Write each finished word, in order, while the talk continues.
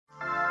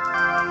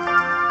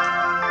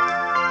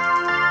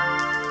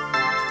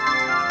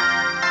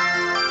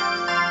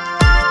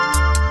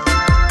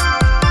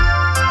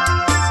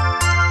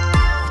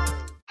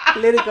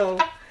Let it go.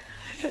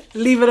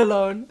 Leave it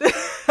alone.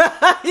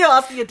 You're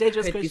asking a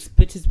dangerous question. These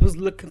bitches was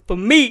looking for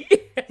me.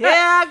 Here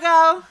I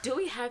go. Do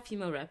we have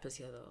female rappers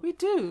here though? We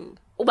do.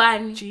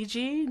 Ubani.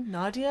 Gigi,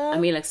 Nadia. I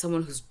mean, like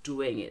someone who's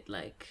doing it,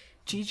 like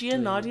Gigi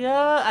and Nadia.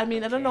 I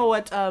mean, I don't know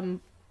what's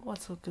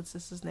her good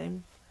sister's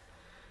name.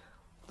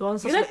 The one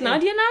that you starts like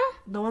with Nadia now?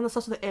 The one that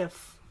starts with the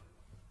F.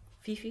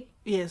 Fifi.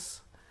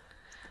 Yes.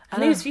 Her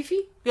name is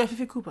Fifi. Yeah,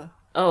 Fifi Cooper.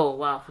 Oh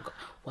wow,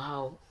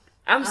 wow.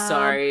 I'm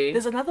sorry.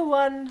 There's another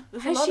one.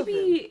 There's a lot of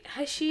them.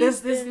 Has she?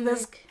 There's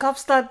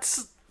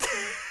Kapstad.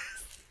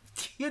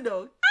 You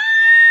know.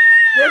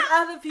 There's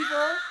other people.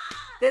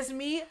 There's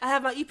me. I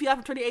have my EP out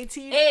from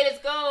 2018. Hey,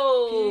 let's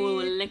go.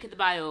 Link in the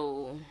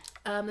bio.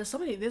 There's so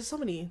many.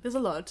 There's a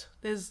lot.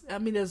 There's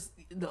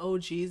the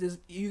OGs. There's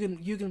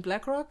Eugen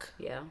Blackrock.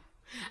 Yeah.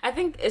 I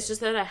think it's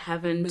just that I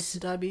haven't. Mr.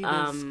 Darby.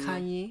 There's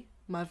Kanye.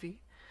 Mavi.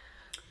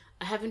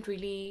 I haven't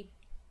really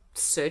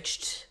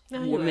searched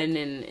No, women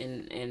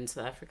in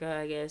South Africa,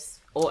 I guess,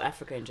 or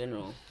Africa in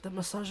general. The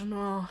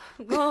misogyno.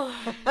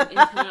 Oh,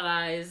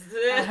 internalized.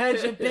 I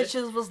heard your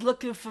bitches was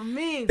looking for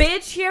me.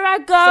 Bitch, here I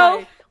go.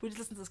 Sorry, we just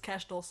listened to this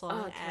Cash Doll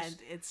song, and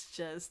it's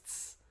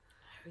just.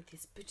 I heard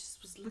these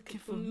bitches was looking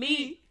for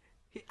me.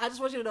 I just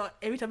want you to know,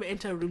 every time I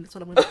enter a room, that's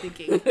what I'm going to be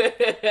thinking.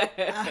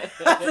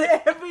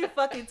 Every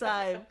fucking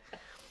time.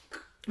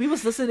 We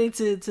was listening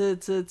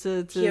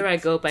to Here I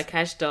Go by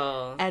Cash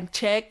Doll. And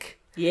Check.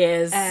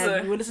 Yes.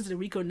 And we were listening to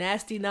Rico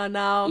Nasty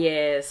now.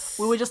 Yes.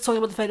 We were just talking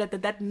about the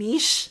fact that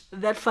niche,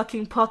 that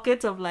fucking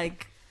pocket of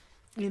like,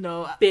 you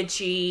know.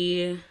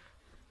 Bitchy,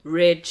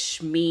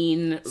 rich,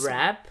 mean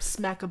rap.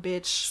 Smack a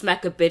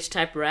bitch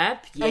type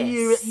rap. Yes. And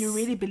you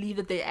really believe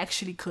that they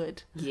actually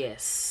could.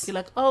 Yes. You're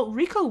like, oh,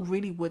 Rico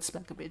really would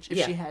smack a bitch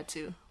if she had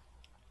to.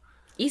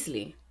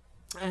 Easily.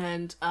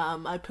 And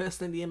I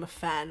personally am a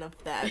fan of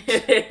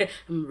that.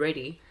 I'm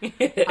ready.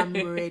 I'm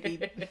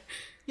ready.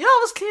 You know, I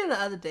was cleaning the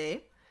other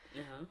day.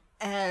 Uh-huh.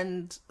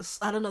 And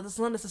I don't know, this is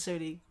not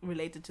necessarily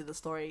related to the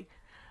story.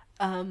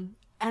 And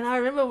I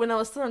remember when I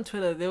was still on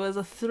Twitter, there was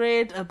a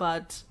thread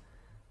about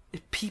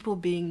people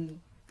being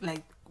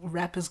like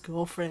rappers'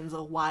 girlfriends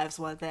or wives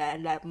or that,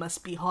 and that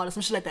must be hard or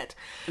some shit like that.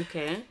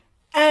 Okay.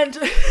 And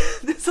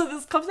so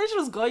this conversation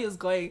was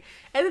going,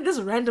 and then this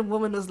random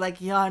woman was like,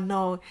 yeah,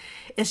 no,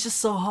 it's just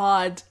so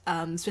hard,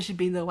 especially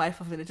being the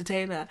wife of an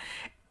entertainer.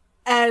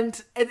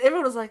 And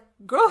everyone was like,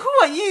 girl, who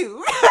are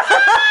you?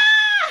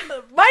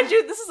 Mind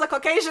you, this is a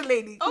Caucasian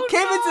lady who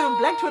came into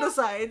Black Twitter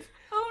side.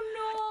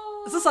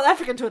 Oh no. This is South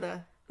African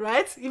Twitter,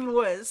 right? Even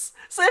worse.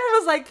 So everyone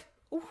was like,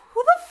 who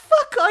the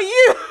fuck are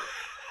you?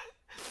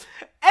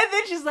 And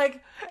then she's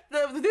like,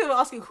 the people were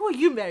asking, who are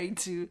you married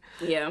to?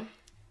 Yeah.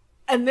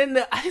 And then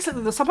I think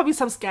there's probably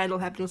some scandal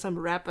happening with some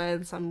rapper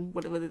and some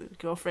whatever the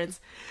girlfriends.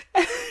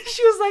 And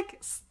she was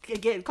like,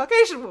 again,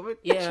 Caucasian woman.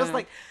 Yeah. And she was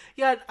like,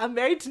 yeah, I'm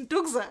married to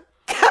Dugza.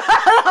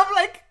 I'm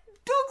like,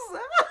 Dugza?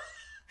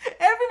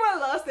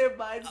 Everyone lost their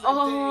minds that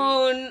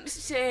day.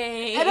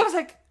 Shame. And I was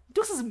like,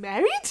 Dugza's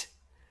married?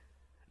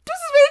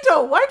 Dugza's married to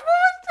a white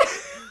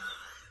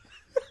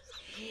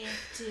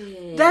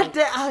woman? That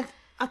day,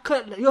 I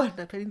couldn't,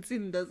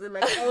 does it?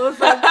 Like, I was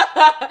like,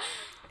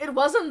 it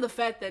wasn't the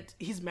fact that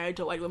he's married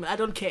to a white woman. I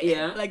don't care.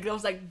 Yeah. Like, I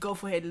was like, go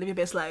for it, live your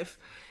best life.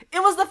 It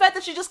was the fact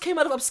that she just came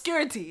out of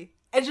obscurity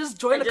and just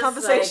joined the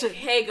conversation. Like,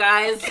 hey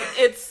guys,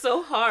 it's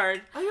so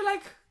hard. Are you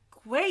like,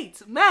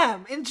 wait,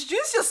 ma'am,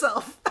 introduce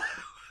yourself.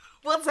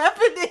 What's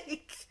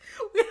happening?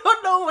 We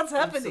don't know what's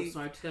happening. I'm so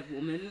sorry to that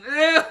woman.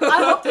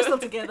 I hope they're still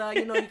together.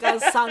 You know, you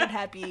guys sounded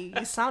happy.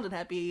 You sounded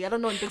happy. I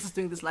don't know if Dix is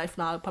doing this life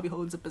now. Probably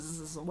owns a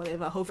businesses or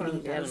whatever. Hopefully he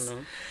does.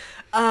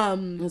 I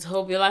don't know. Let's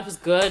hope your life is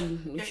good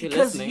if you're listening.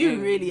 Because you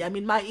really, I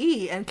mean, my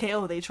E and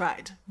KO, they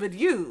tried. But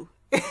you...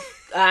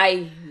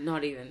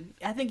 not even.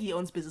 I think he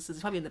owns businesses.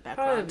 He's probably in the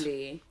background.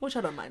 Probably. Which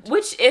I don't mind.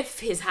 Which, if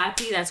he's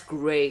happy, that's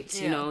great.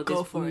 Yeah, you know, go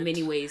there's for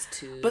many it. ways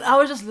to... But I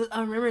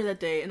remember that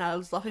day and I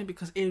was laughing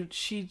because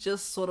she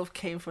just sort of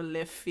came from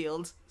left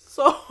field.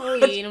 So I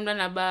was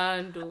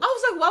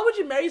like, why would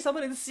you marry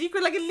someone in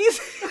secret? Like, at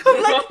least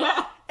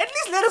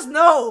let us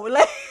know.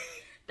 Like,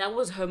 that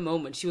was her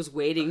moment. She was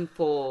waiting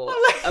for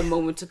a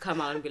moment to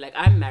come out and be like,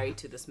 I'm married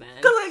to this man.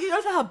 Because like, you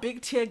know how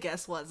big tear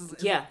gas was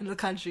in the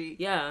country.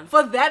 Yeah.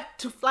 For that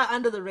to fly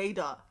under the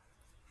radar.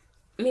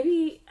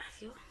 Maybe, I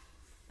feel...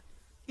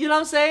 You know what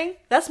I'm saying?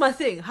 That's my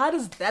thing. How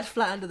does that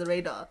fly under the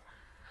radar?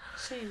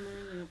 Shame,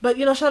 man. But,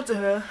 you know, shout out to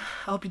her.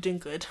 I hope you're doing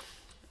good.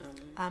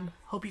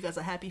 Hope you guys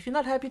are happy. If you're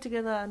not happy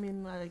together, I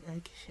mean, I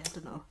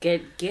don't know.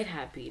 Get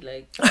happy.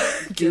 Like,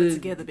 get it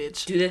together,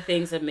 bitch. Do the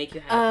things that make you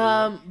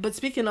happy. But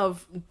speaking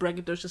of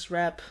braggadocious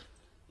rap.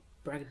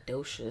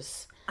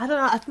 Braggadocious. I don't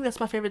know. I think that's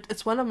my favorite.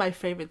 It's one of my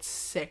favorite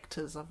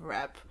sectors of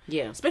rap.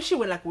 Yeah. Especially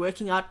with like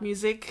working out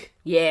music.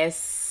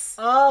 Yes.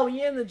 Oh, when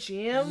you're in the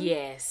gym.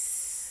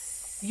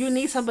 Yes. You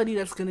need somebody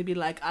that's going to be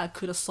like, I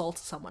could assault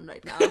someone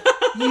right now.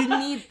 You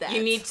need that.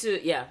 You need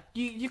to, yeah.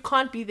 You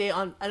can't be there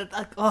on,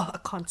 I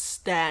can't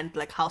stand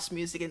like house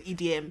music and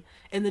EDM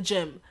in the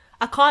gym.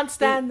 I can't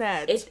stand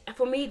that.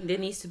 For me, there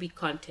needs to be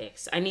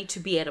context. I need to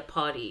be at a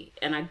party,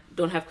 and I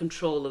don't have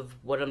control of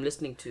what I'm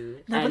listening to.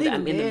 No, and but even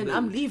I'm in the then, mood.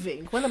 I'm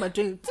leaving. When am I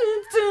doing? Dun,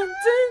 dun, dun,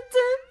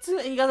 dun, dun,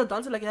 and you guys are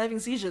dancing like you're having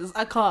seizures.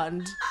 I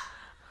can't.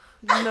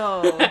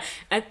 No.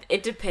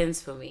 It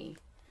depends for me.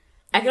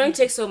 I can only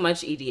take so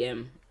much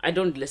EDM. I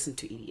don't listen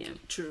to EDM.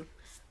 True.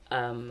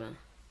 Um,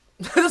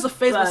 There's a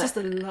phase my But-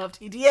 sister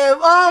loved EDM.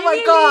 Oh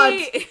my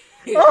god.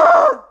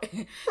 Oh!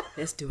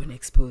 Let's do an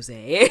expose.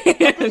 I think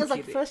it was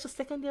like first or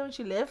second year when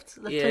she left,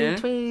 like Yeah.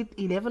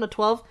 2011 or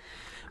 12,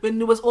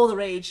 when it was all the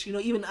rage. You know,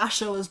 even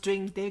Usher was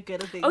doing their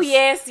Guetta things. Oh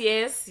yes.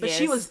 But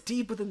she was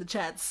deep within the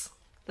chats,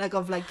 like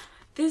of like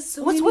There's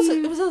so what's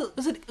many. it?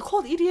 Was it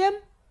called EDM?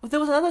 There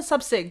was another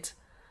subsect.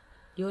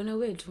 You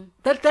know it.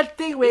 That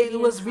thing where it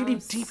EDM was really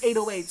house. deep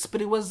 808s, but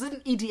it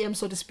wasn't EDM,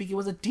 so to speak. It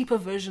was a deeper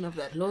version of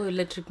that. Low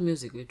electric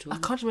music. I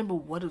can't remember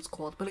what it's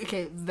called, but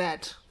okay,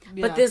 that.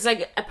 Yeah. But there's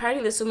like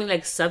apparently there's so many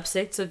like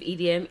subsets of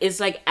EDM. It's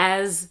like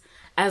as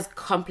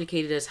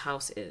complicated as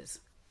house is.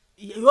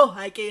 Yo,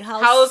 like a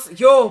house. House,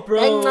 yo,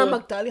 bro. England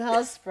McDally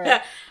house, bro.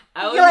 I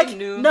You're only like,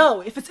 knew.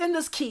 no, if it's in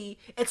this key,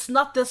 it's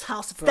not this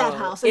house, it's that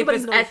house. If Everybody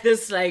it's knows. at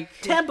this like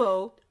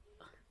Tempo,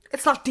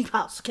 it's not deep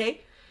house,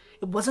 okay?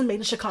 It wasn't made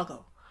in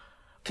Chicago.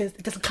 Because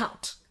it doesn't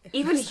count.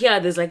 even here,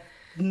 there's like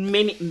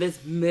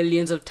there's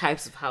millions of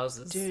types of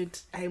houses. Dude,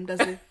 AIM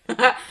doesn't.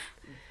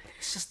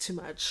 It's just too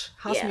much.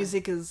 House Yeah.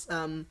 music is,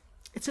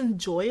 it's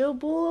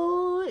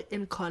enjoyable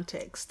in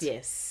context.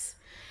 Yes.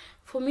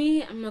 For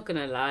me, I'm not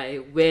gonna lie.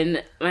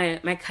 When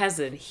my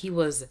cousin, he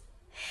was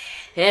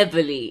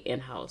heavily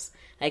in house.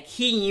 Like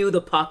he knew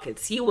the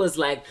pockets. He was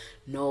like,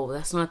 no,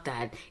 that's not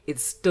that.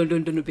 It's dun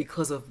dun dun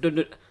because of dun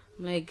dun.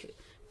 I'm like,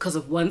 because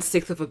of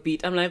 1/6 of a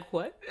beat. I'm like,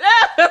 what?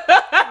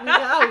 Yeah,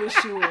 I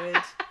wish you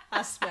would.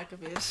 I smack a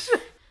bitch.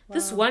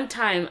 This one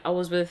time I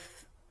was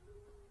with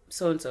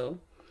so and so.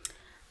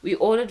 We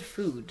ordered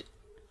food.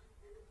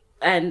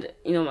 And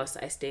you know,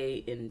 I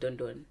stay in Dun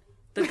Dun.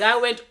 The guy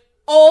went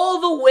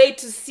all the way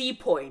to Sea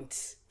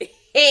Point.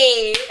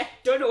 Hey, I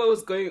don't know what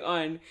was going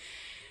on.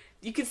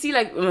 You can see,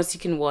 like, almost you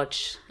can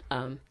watch.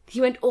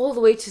 He went all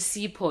the way to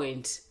Sea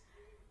Point,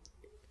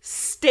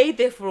 stayed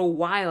there for a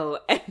while,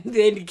 and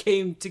then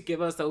came to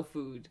give us our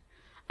food.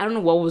 I don't know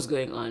what was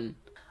going on.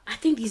 I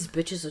think these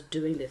bitches are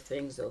doing their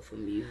things though for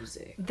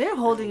music. They're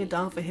holding it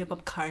down for hip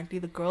hop currently.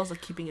 The girls are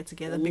keeping it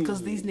together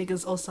because these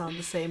niggas all sound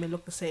the same and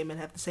look the same and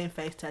have the same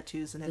face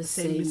tattoos and have The the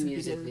same same music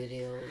music videos.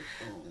 videos.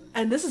 Oh.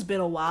 And this has been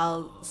a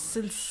while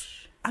since.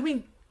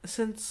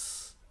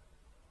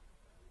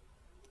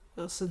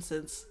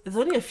 There's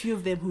only a few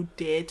of them who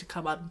dare to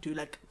come out and do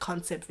like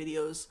concept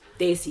videos.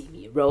 They see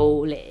me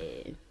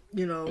rolling,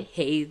 You know,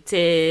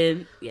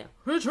 hating, yeah,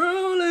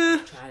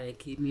 Patrolling. trying to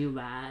keep me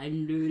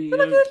riding dirty,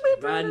 Gonna get me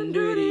riding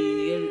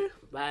dirty,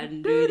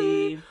 riding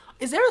dirty.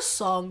 Is there a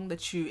song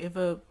that you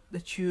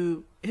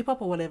hip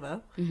hop or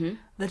whatever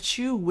that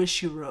you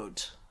wish you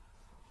wrote?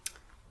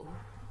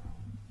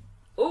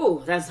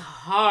 Oh, that's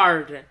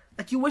hard.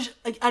 Like you wish,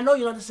 like I know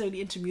you're not necessarily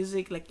into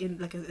music, like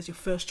as your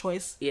first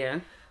choice, Yeah.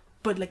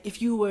 but like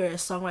if you were a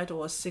songwriter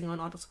or a singer or an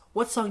artist,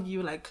 what song do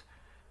you like?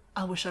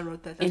 I wish I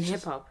wrote that. In That's hip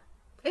just- hop.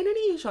 in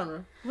any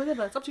genre,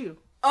 whatever. It's up to you.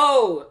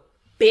 Oh,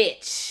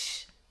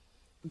 bitch.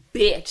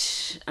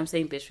 I'm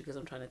saying bitch because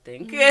I'm trying to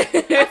think.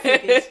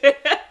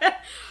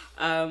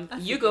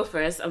 You go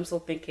first. I'm still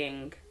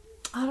thinking.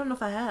 I don't know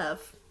if I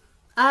have.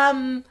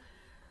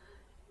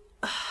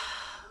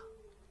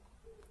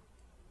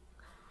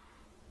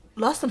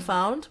 Lost and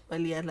Found by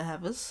Leanne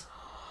Havers,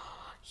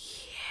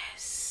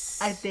 Yes.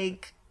 I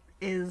think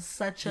is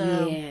such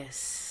a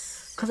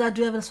Yes. because I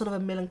do have a sort of a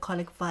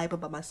melancholic vibe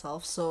about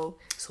myself. So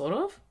Sort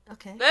of.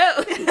 okay,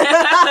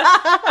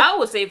 I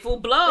would say full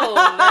blown.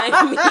 I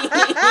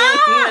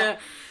mean,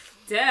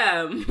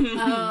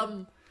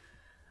 damn.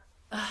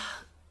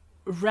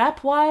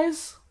 rap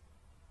wise,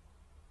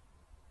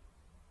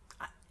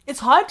 it's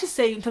hard to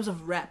say in terms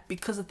of rap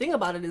because the thing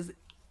about it is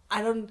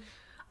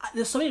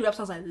there's so many rap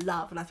songs I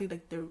love and I think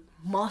like they're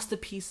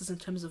masterpieces in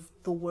terms of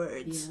the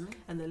words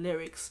and the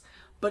lyrics,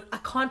 but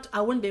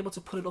I wouldn't be able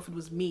to pull it off if it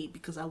was me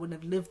because I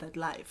wouldn't have lived that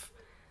life.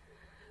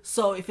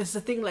 So if it's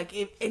a thing like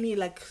if any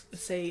like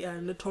say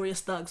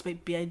Notorious Thugs by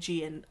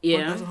B.I.G. and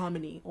One Thousand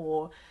Harmony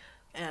or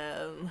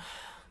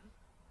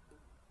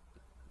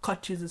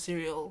Cartoons and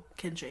Cereal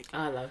Kendrick,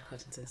 I love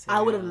Cartoons and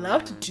I would have Cereal.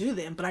 loved to do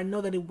them, but I know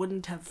that it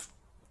wouldn't have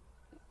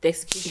The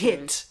execution.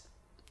 hit.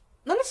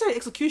 Not necessarily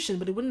execution,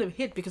 but it wouldn't have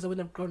hit because I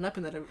wouldn't have grown up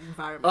in that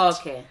environment. Oh,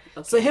 okay.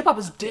 So hip hop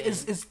is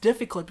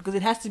difficult because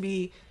it has to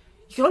be.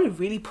 You can only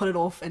really pull it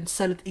off and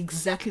sell it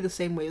exactly the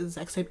same way, the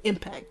exact same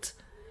impact,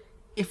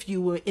 if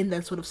you were in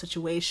that sort of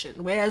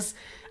situation. Whereas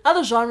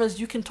other genres,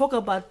 you can talk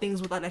about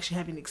things without actually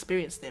having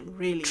experienced them.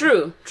 Really,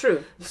 True.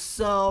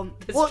 So,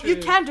 That's you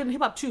true. can do it in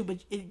hip hop too, but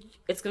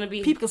It's gonna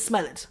be. people can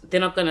smell it. They're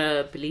not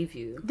gonna believe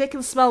you. They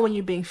can smell when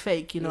you're being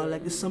fake. You know,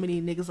 like there's so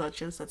many niggas out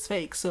here that's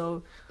fake.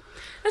 So.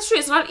 That's true.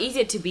 It's not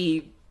easier to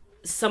be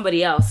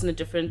somebody else in a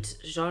different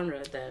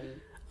genre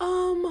than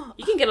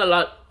you can get a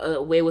lot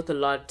away with a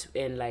lot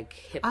in like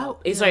hip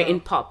hop. yeah. In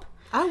pop.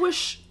 I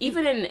wish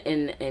even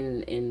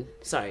in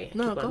sorry,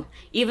 No, keep go. on.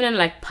 Even in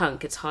like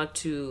punk, it's hard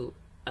to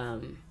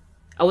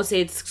I would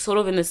say it's sort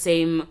of in the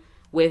same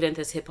wavelength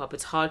as hip hop.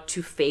 It's hard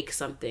to fake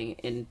something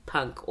in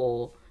punk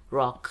or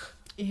rock.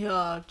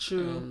 Yeah,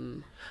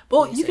 true.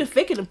 But you can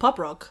fake it in pop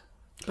rock.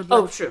 But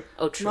Oh, like, true.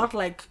 Oh, true. Not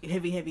like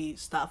heavy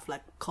stuff,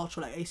 like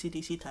cultural, like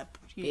AC/DC type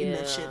in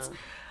that Yeah. shit.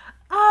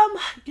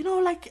 You know,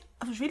 like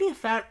I was really a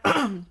fan.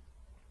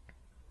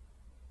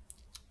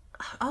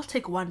 I'll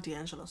take one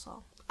D'Angelo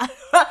song.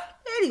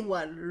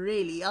 Anyone,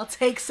 really. I'll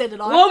take Send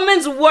It On.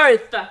 Woman's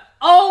Worth.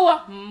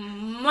 Oh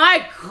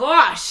my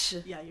gosh.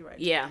 Yeah, you're right.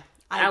 Yeah,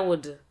 I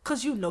would.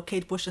 Because you know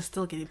Kate Bush is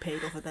still getting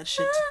paid over that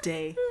shit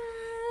today.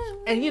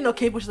 And you know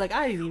Kate Bush is like,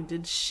 I didn't even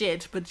did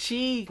shit. But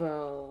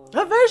Bro.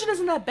 her version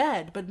isn't that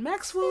bad. But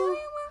Maxwell,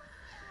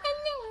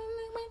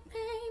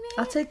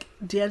 I'll take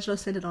D'Angelo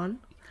Send It On.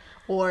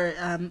 Or,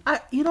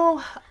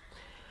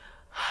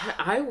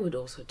 I would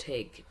also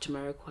take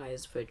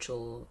Jamiroquai's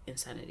Virtual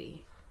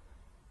Insanity.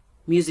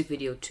 Music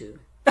video too.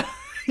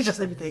 just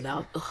everything.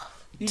 Love,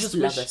 You just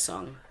love wish- that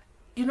song.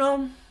 You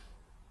know,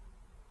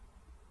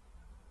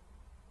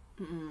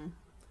 I'm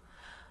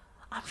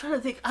trying to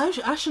think. I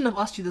shouldn't have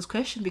asked you this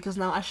question because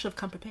now I should have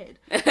come prepared.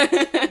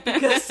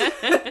 because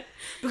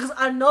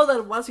I know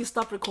that once we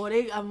stop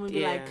recording, I'm gonna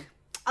be like,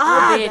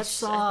 Oh, that bitch.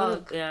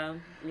 song. Yeah.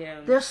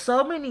 There's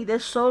so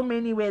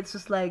many where it's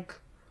just like,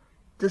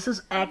 this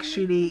is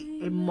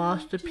actually a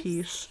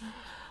masterpiece.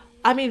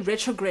 I mean,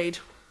 Retrograde,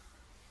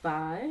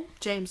 Bye.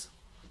 James.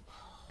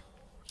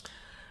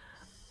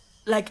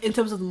 Like in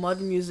terms of the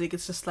modern music,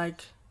 it's just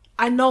like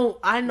I know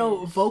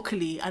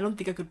vocally, I don't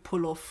think I could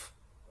pull off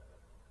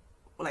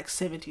like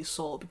 70s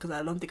soul because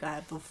I don't think I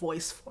have the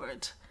voice for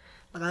it.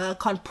 Like I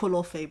can't pull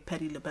off a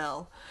Patti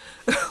LaBelle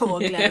or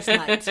Gladys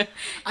Knight.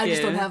 I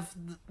just don't have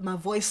my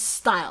voice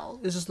style.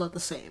 Is just not the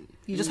same.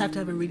 You just have to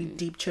have a really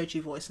deep churchy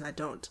voice, and I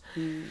don't.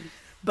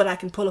 But I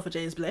can pull off a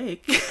James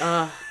Blake.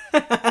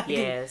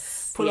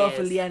 Yes. Pull off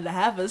a Leander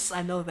Havas.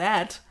 I know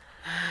that.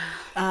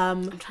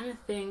 I'm trying to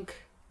think.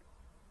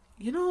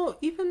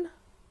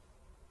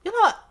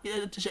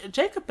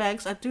 Jacob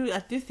Banks. I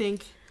do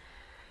think.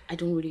 I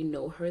don't really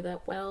know her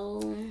that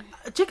well.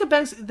 Jacob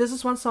Banks, there's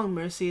this one song,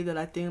 Mercy, that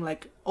I think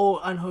like,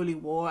 Unholy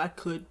War, I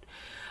could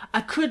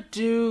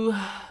do.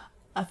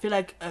 I feel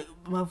like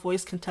my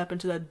voice can tap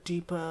into that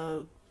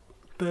deeper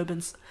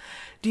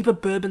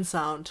bourbon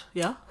sound.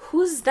 Yeah.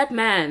 Who's that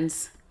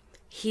man's?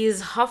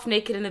 He's half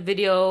naked in the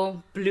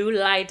video, blue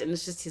light, and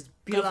it's just his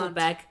beautiful Gallant.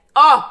 back.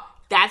 Oh,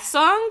 that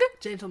song?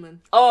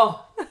 Gentleman.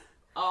 Oh.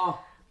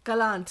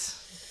 Gallant.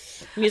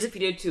 Music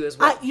video too as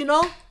well.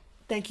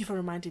 Thank you for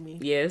reminding me.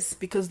 Yes.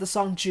 Because the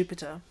song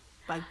Jupiter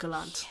by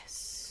Gallant.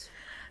 Yes.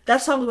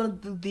 That song is one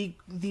of the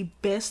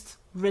best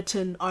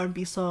written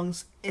R&B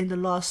songs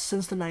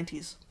since the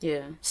 90s.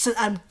 Yeah.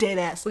 I'm dead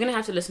ass. We're gonna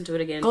have to listen to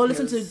it again.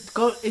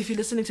 If you're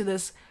listening to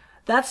this,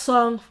 that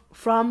song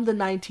from the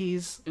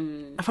 90s,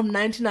 from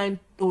 99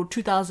 or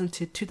 2000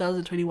 to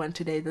 2021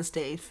 this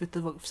day, 5th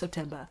of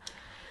September.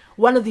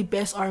 One of the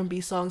best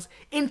R&B songs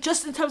in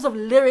terms of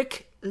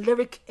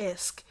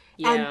lyric-esque.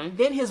 Yeah. And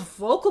then his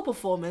vocal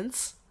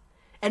performance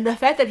and the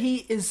fact that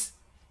he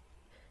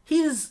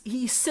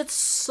sits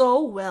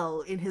so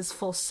well in his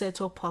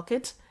falsetto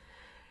pocket.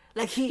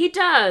 Like he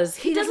does.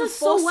 He does it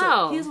so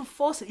well. He doesn't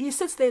force it. He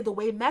sits there the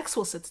way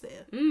Maxwell sits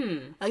there.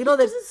 Like, He does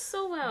it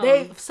so well.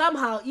 They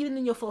somehow, even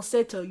in your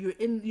falsetto,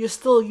 you're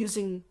still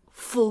using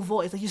full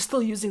voice. Like, you're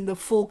still using the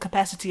full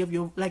capacity of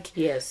your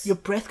your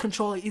breath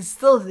control is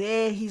still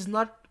there. He's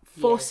not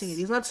forcing it.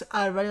 He's not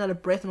running out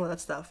of breath and all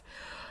that stuff.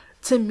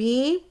 To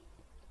me,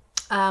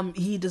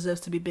 he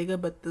deserves to be bigger,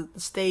 but the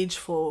stage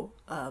for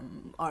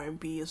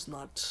R&B is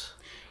not.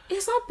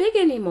 It's not big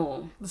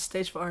anymore. The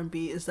stage for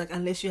R&B is like,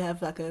 unless you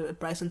have like a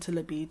Bryson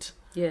Tiller beat.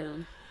 Yeah.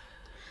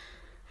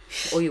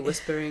 Or you're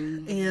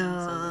whispering.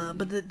 Yeah,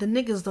 but the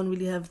niggas don't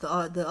really have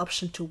the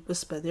option to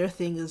whisper. Their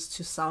thing is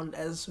to sound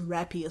as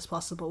rappy as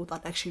possible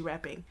without actually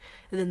rapping.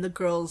 And then the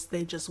girls,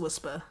 they just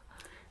whisper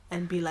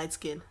and be light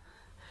skinned.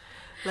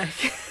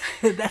 Like,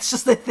 that's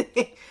just the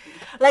thing.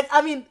 Like,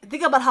 I mean,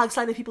 think about how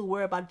excited people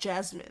were about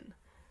Jasmine.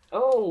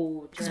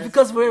 Oh,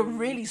 Because we're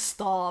really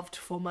starved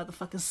for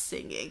motherfuckers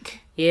singing.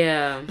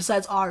 Yeah.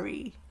 Besides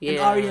Ari. And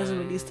Ari hasn't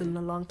released in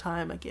a long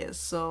time, I guess.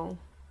 So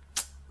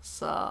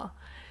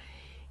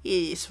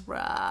it's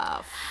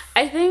rough.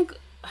 I think.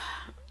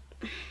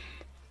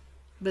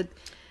 But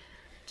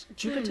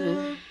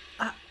Jupiter,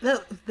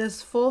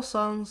 there's 4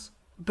 songs.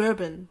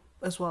 Bourbon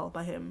as well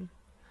by him.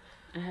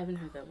 I haven't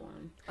heard that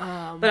one.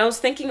 But I was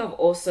thinking of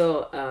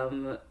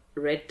also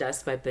Red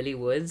Dust by Billy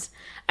Woods.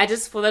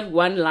 For that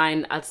one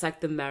line, I'd suck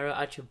the marrow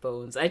out your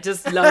bones. I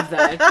just love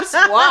that. Just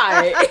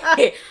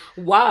why?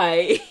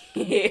 Why?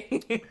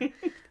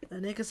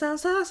 That nigga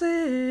sounds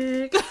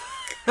toxic.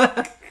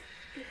 But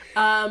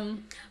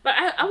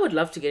I would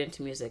love to get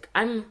into music.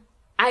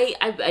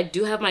 I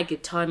do have my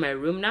guitar in my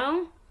room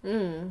now.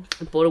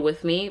 I brought it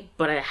with me,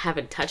 but I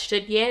haven't touched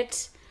it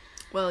yet.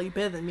 Well, you're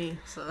better than me,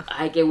 so.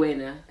 I get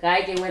winner.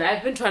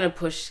 I've been trying to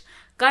push.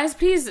 Guys,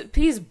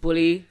 please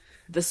bully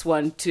this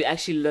one to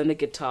actually learn the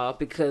guitar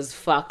because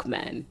fuck,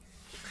 man.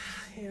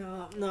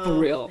 Yeah, no. For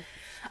real.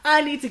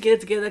 I need to get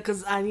it together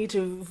because I need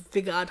to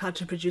figure out how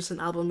to produce an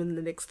album in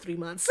the next 3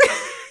 months.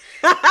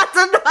 I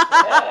don't know.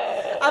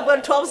 I've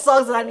got 12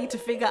 songs that I need to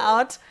figure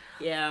out.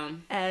 Yeah.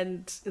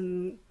 And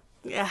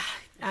yeah.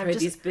 I heard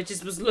these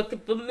bitches was looking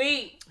for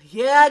me.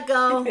 Here I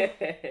go.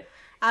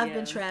 I've Yeah.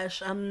 been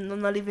trash. I'm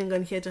not even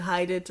going here to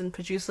hide it. And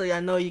producer, I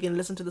know you can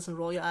listen to this and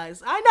roll your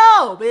eyes. I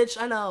know, bitch.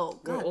 I know.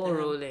 We're God all damn.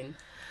 rolling.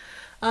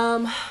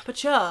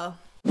 But yeah.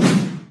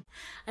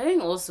 I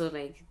think also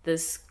like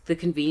the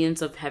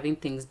convenience of having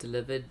things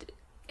delivered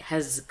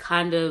has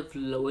kind of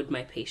lowered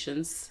my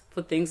patience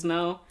for things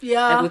now.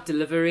 Yeah. Like with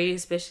delivery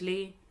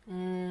especially.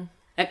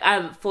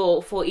 Like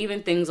for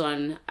even things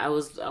on I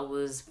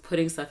was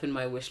putting stuff in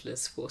my wish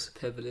list for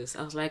Superbalist.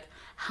 I was like,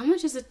 how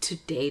much is it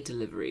today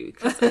delivery?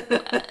 Because I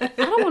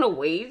don't want to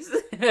wait.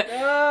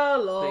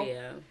 Oh, Lord. But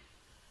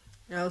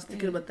yeah. I was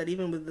thinking about that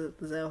even with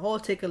the whole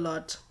take a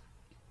lot,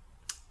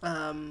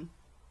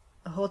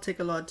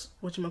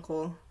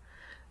 whatchamacall,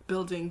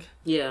 building.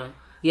 Yeah.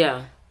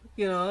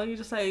 You know, you're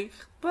just like,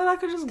 but I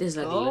could just There's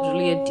like go.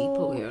 literally a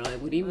depot here.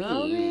 Like, what do you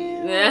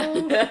mean?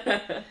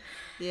 Yeah.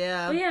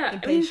 Yeah, I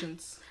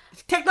Impatience.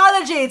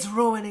 Technology, it's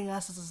ruining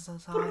us as a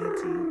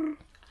society.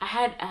 I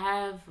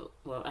have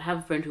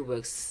a friend who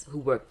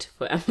worked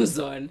for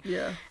Amazon.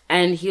 Yeah.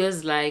 And he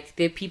was like,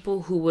 there are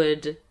people who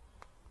would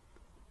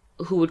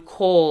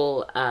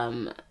call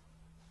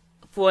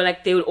for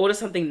like they would order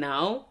something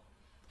now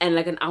and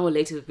like an hour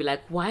later would be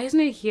like, why isn't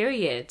it here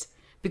yet?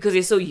 Because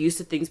they're so used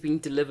to things being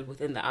delivered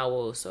within the hour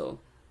or so.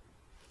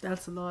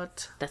 That's a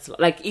lot. That's a lot.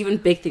 Like even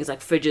big things like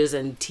fridges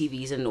and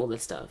TVs and all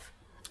that stuff.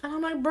 And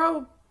I'm like,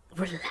 bro,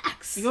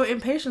 Relax. your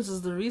impatience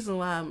is the reason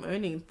why I'm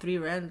earning 3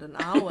 rand an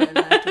hour and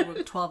I have to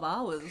work 12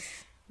 hours.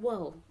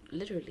 Well,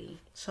 literally.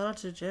 Shout out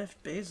to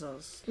Jeff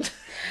Bezos.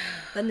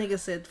 That nigga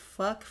said,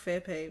 fuck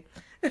fair pay.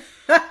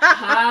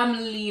 I'm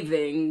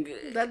leaving.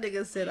 That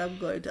nigga said, I'm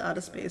going to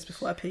outer space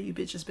before I pay you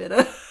bitches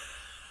better.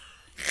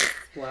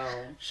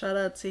 Wow. Shout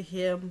out to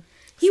him.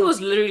 He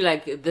was literally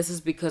like, this is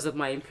because of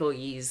my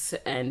employees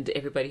and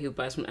everybody who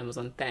buys from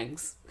Amazon.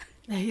 Thanks.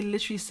 He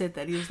literally said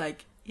that. He was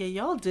like, yeah,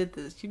 y'all did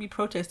this. You be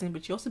protesting,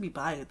 but you also be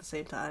buying at the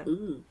same time.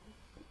 Ooh.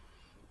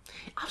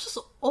 I was just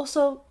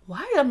also,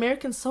 why are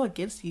Americans so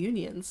against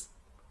unions?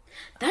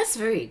 That's a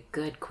very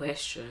good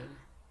question.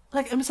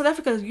 Like, in South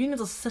Africa,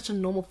 unions are such a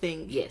normal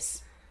thing.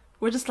 Yes.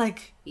 We're just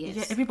like,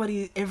 Yes.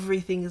 yeah,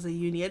 everything is a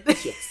union.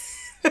 Yes.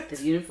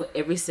 There's a unit for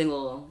every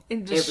single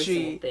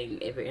Industry. thing,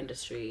 every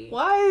industry.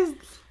 Why is,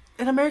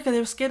 in America,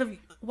 they're scared of,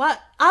 why?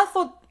 I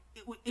thought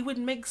it would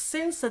make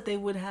sense that they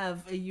would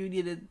have a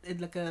union in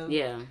like a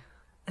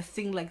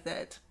thing like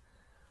that.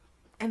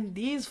 And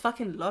these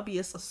fucking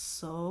lobbyists are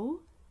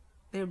so,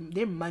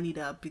 they're moneyed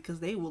up because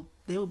they will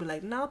be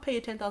like, no, I'll pay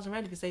you 10,000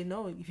 rand if you say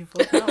no, if you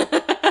vote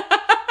no.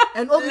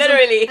 And all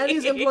Literally. and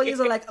these employees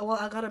are like, well,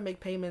 I gotta make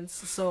payments,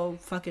 so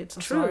fuck it.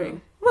 I'm True.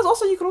 sorry. But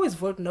also, you can always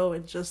vote no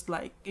and just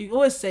like, you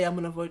always say, I'm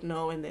gonna vote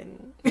no, and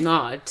then.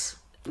 Not.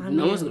 I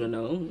No one's mean- gonna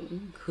know.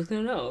 Who's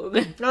gonna know?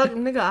 Like,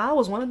 nigga, I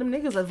was one of them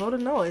niggas that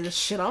voted no. And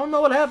shit, I don't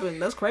know what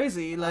happened. That's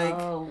crazy. Like,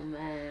 Oh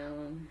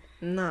man.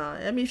 nah.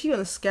 I mean, if you're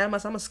gonna scam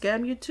us, I'm gonna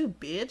scam you too,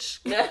 bitch.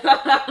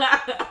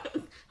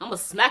 I'm gonna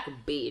smack a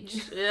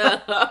bitch.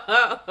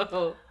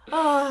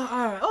 Oh,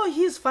 alright. Oh,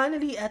 he's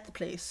finally at the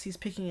place. He's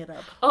picking it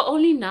up. Oh,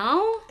 only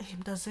now?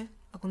 Does it?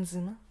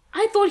 Akunzima?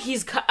 I thought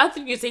I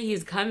thought you say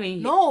he's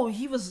coming. No,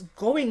 he was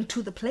going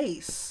to the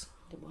place.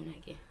 The one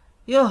again.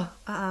 Yo,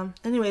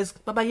 anyways,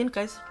 bye bye,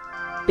 guys.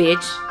 Bitch.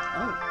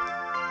 Oh.